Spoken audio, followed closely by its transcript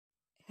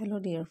Hello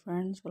dear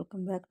friends,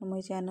 welcome back to my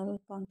channel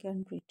Punk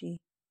and Pretty.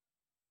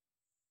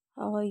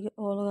 How are you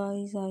all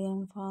guys? I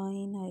am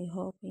fine. I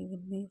hope you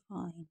will be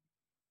fine.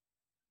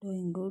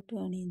 Doing good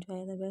and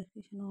enjoy the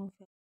vacation of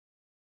it.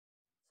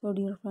 So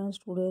dear friends,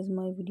 today is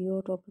my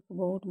video topic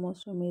about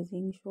most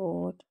amazing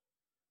short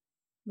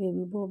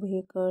baby bob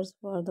haircuts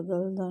for the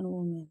girls and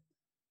women.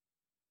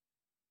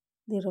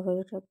 There are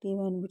very attractive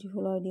and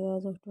beautiful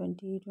ideas of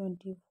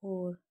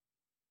 2024.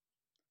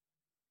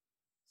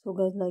 So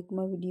guys, like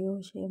my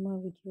video, share my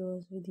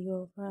videos with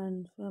your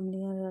friends,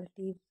 family and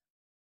relatives,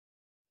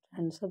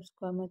 and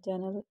subscribe my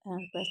channel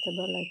and press the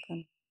bell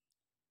icon.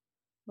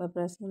 By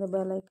pressing the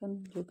bell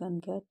icon, you can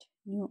get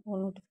all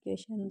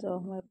notifications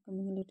of my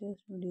upcoming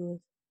latest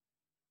videos.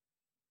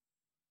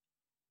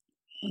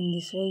 In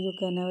this way, you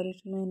can never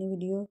miss any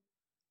video,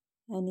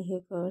 any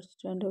haircuts,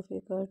 trend of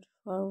haircut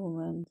for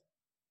women.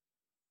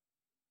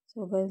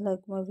 So guys,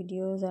 like my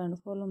videos and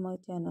follow my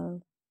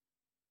channel.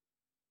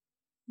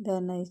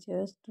 Then I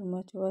just too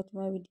much watch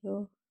my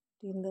video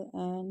till the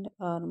end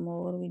or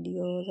more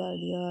videos,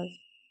 ideas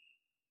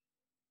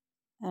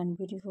and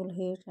beautiful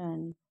hair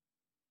trends.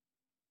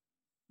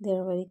 They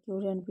are very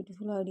cute and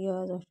beautiful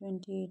ideas of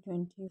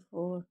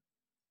 2024.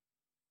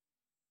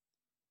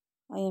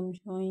 I am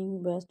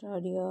showing best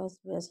ideas,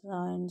 best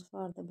lines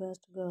for the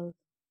best girls.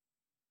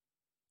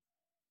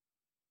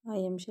 I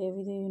am sharing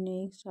with you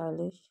unique,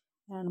 stylish,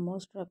 and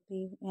most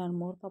attractive and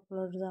more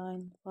popular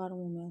design for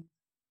women.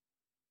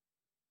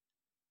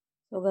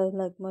 So guys,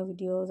 like my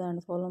videos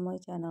and follow my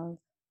channel.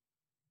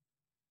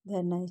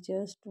 Then I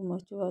just too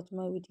much to watch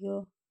my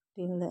video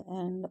till the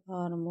end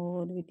or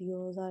more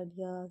videos,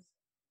 ideas,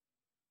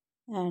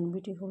 and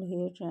beautiful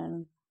hair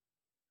trends.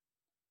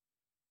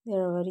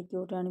 There are very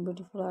cute and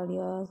beautiful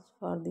ideas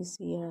for this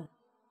year.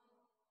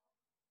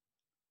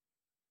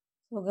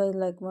 So guys,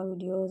 like my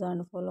videos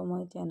and follow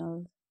my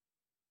channel.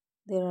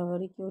 There are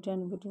very cute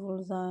and beautiful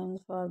designs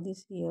for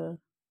this year.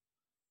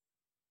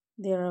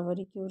 There are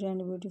very cute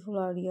and beautiful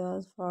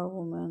ideas for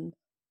women.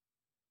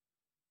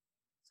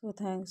 So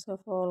thanks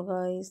of all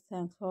guys.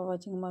 Thanks for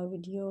watching my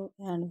video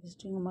and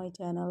visiting my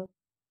channel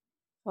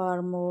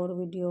for more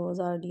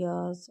videos,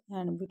 ideas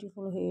and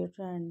beautiful hair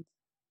trends.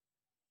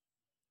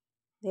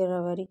 There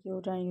are very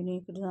cute and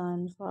unique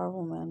designs for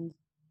women.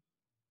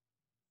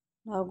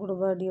 Now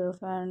goodbye dear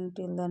friend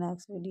till the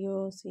next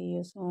video. See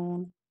you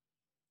soon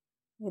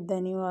with the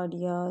new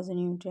ideas,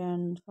 new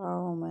trends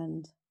for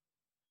women.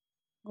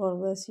 God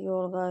bless you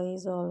all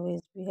guys.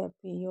 Always be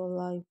happy. Your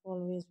life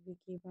always be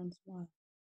keep and smile.